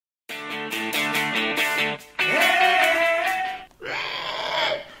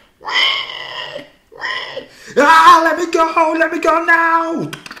go! Let me go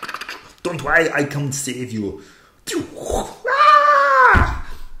now! Don't worry, I come save you.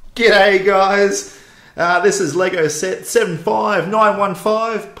 Ah! G'day guys! This is LEGO set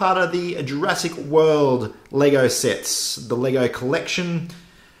 75915, part of the Jurassic World LEGO sets, the LEGO collection,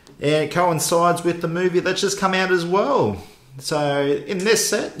 and it coincides with the movie that's just come out as well. So in this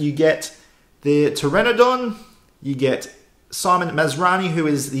set you get the Pteranodon, you get Simon Masrani, who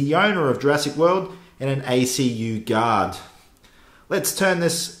is the owner of Jurassic World, and an ACU guard. Let's turn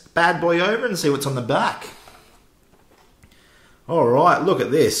this bad boy over and see what's on the back. Alright, look at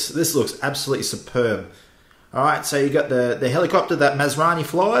this. This looks absolutely superb. Alright, so you got the helicopter that Masrani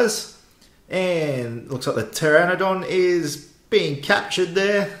flies, and looks like the Pteranodon is being captured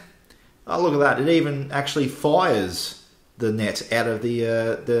there. Oh, look at that. It even actually fires the net out of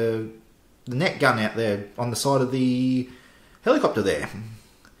the net gun out there on the side of the helicopter there.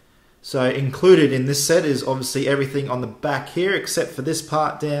 So included in this set is obviously everything on the back here except for this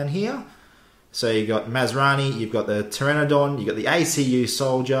part down here. So you've got Masrani, you've got the Pteranodon, you've got the ACU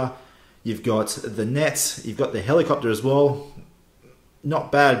soldier, you've got the net, you've got the helicopter as well.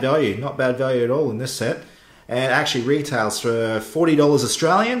 Not bad value at all in this set. And it actually retails for $40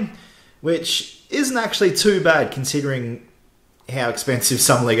 Australian, which isn't actually too bad considering how expensive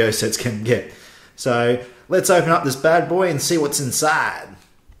some LEGO sets can get. So let's open up this bad boy and see what's inside.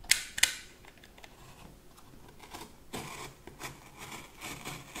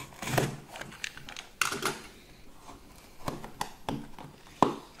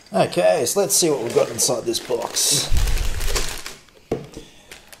 Okay, so let's see what we've got inside this box.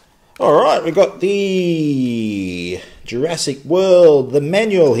 Alright, we've got the Jurassic World, the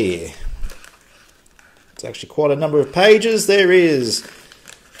manual here. It's actually quite a number of pages. There is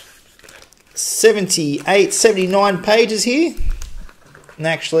 78, 79 pages here. And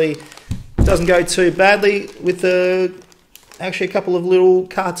actually, it doesn't go too badly with actually a couple of little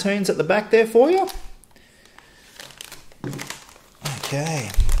cartoons at the back there for you. Okay.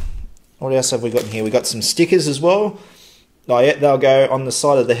 What else have we got in here? We got some stickers as well. Oh yeah, they'll go on the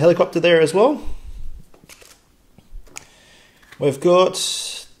side of the helicopter there as well. We've got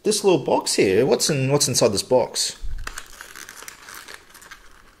this little box here. What's inside this box?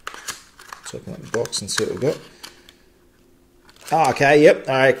 Let's open up the box and see what we've got. Oh, okay, yep.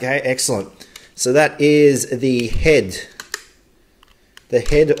 Okay, excellent. So that is the head. The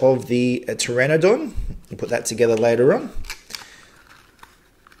head of the Pteranodon. We'll put that together later on.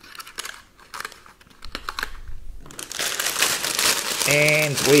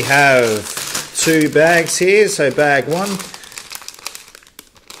 And we have two bags here, so bag one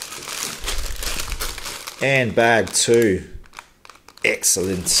and bag two.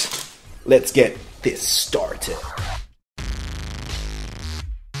 Excellent. Let's get this started.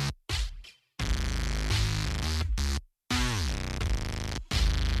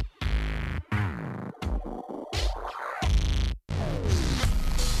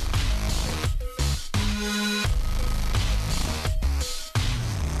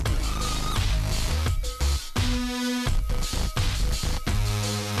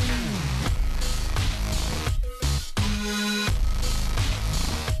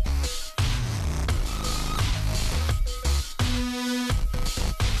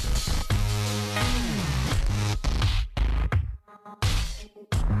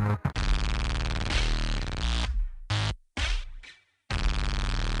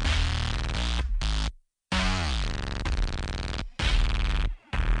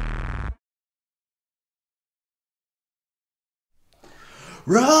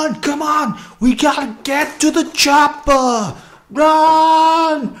 Run! Come on! We gotta get to the chopper!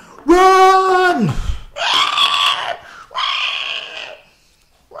 Run! Run!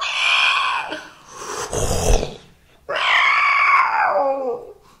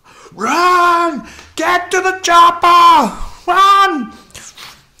 Run! Get to the chopper! Run!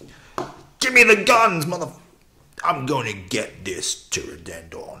 Give me the guns, mother... I'm gonna get this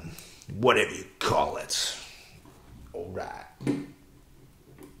Pteranodon. Whatever you call it. Alright.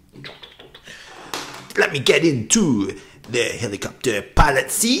 Let me get into the helicopter pilot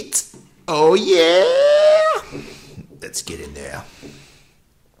seat. Oh yeah! Let's get in there.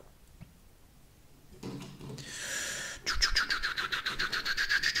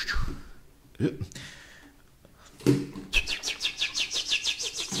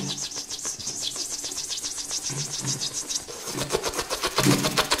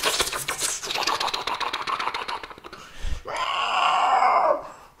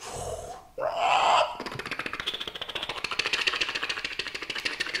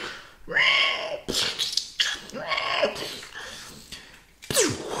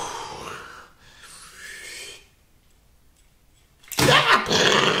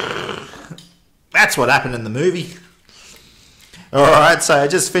 that's what happened in the movie. Alright, so I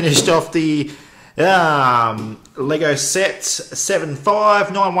just finished off the Lego set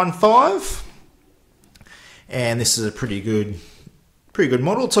 75915. And this is a pretty good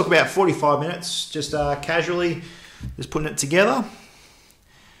model. It took about 45 minutes, just casually, just putting it together.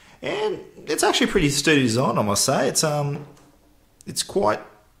 And it's actually pretty sturdy design, I must say. It's quite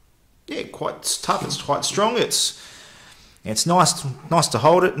tough. It's quite strong. It's nice to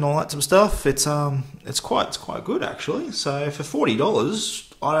hold it and all that sort of stuff. It's quite good actually. So for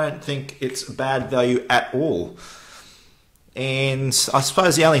 $40, I don't think it's a bad value at all. And I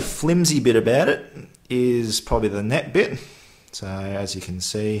suppose the only flimsy bit about it is probably the net bit. So as you can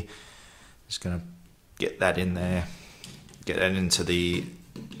see, just going to get that in there, get that into the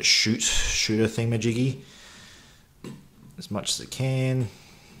shooter thingamajiggy as much as it can,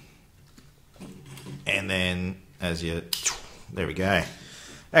 and then there we go.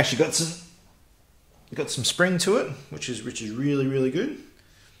 Actually got some spring to it, which is really good.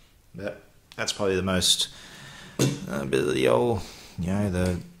 That's probably the most bit of the old,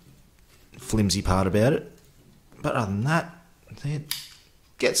 the flimsy part about it. But other than that,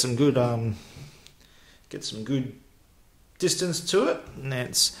 get some good distance to it, and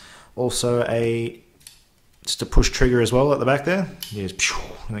it's also just a push trigger as well at the back there. Yes,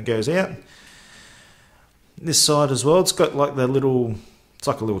 and it goes out. This side as well, it's got like it's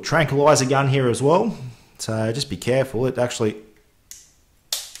like a little tranquilizer gun here as well. So just be careful. It's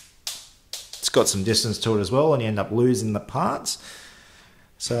got some distance to it as well, and you end up losing the parts.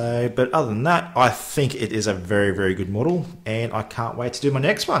 So, but other than that, I think it is a very good model, and I can't wait to do my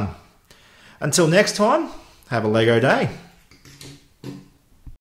next one. Until next time, have a Lego day.